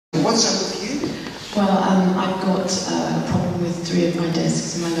what's up with you? Well, I've got a problem with 3 of my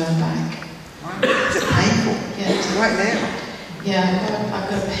discs in my lower back. Is it painful? Yeah. Right now? Yeah, I've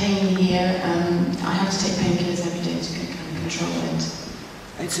got a pain here. I have to take painkillers every day to kind of control it.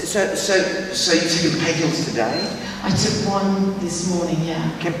 And so you took painkillers today? I took one this morning, yeah.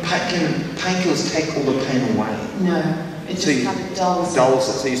 Can painkillers take all the pain away? No, it just kind of dulls it. Dulls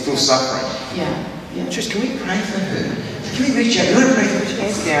it, so you're still suffering? Yeah, yeah. Trish, can we pray for her? Can we reach out? You want to pray for her?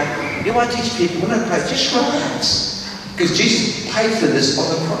 Hands down. You want to teach people, we want to pray, just relax. Because Jesus paid for this on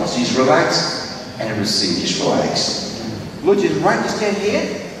the cross. Just relax and receive. Just relax. Lord Jesus, right, just stand here.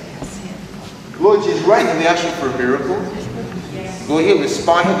 Lord Jesus, right now, we ask you for a miracle. Lord, heal the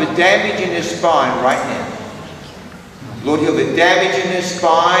spine, heal the damage in the spine right now. Lord, heal the damage in the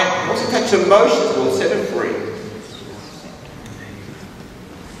spine. Also touch emotions, Lord, set them free.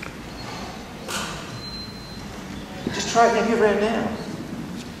 Just try it here right now.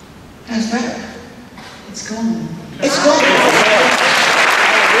 How's that? It's gone. It's gone.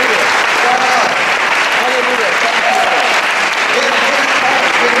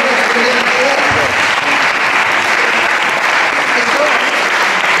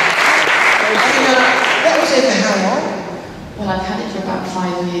 That was it for how long? Well, I've had it for about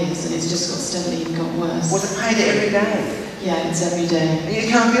 5 years and it's just got steadily got worse. Was it pain every day? Yeah, it's every day. And you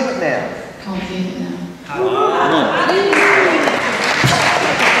can't feel it now? Can't feel it now.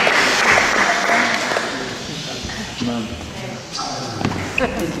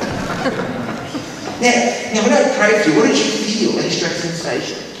 Now when I prayed for you, what did you feel? Any strange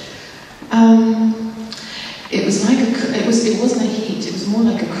sensation? It was like it wasn't a heat, it was more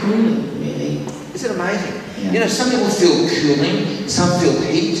like a cooling, really. Isn't it amazing? Yeah. You know, some people feel cooling, some feel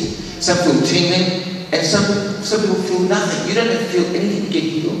heat, some feel tingling, and some people feel nothing. You don't have to feel anything to get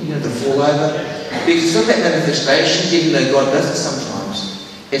healed. You don't have to fall over. Because it's not that manifestation, even though God does it sometimes.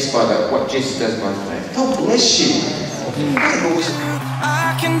 It's by what Jesus does by faith. God bless you.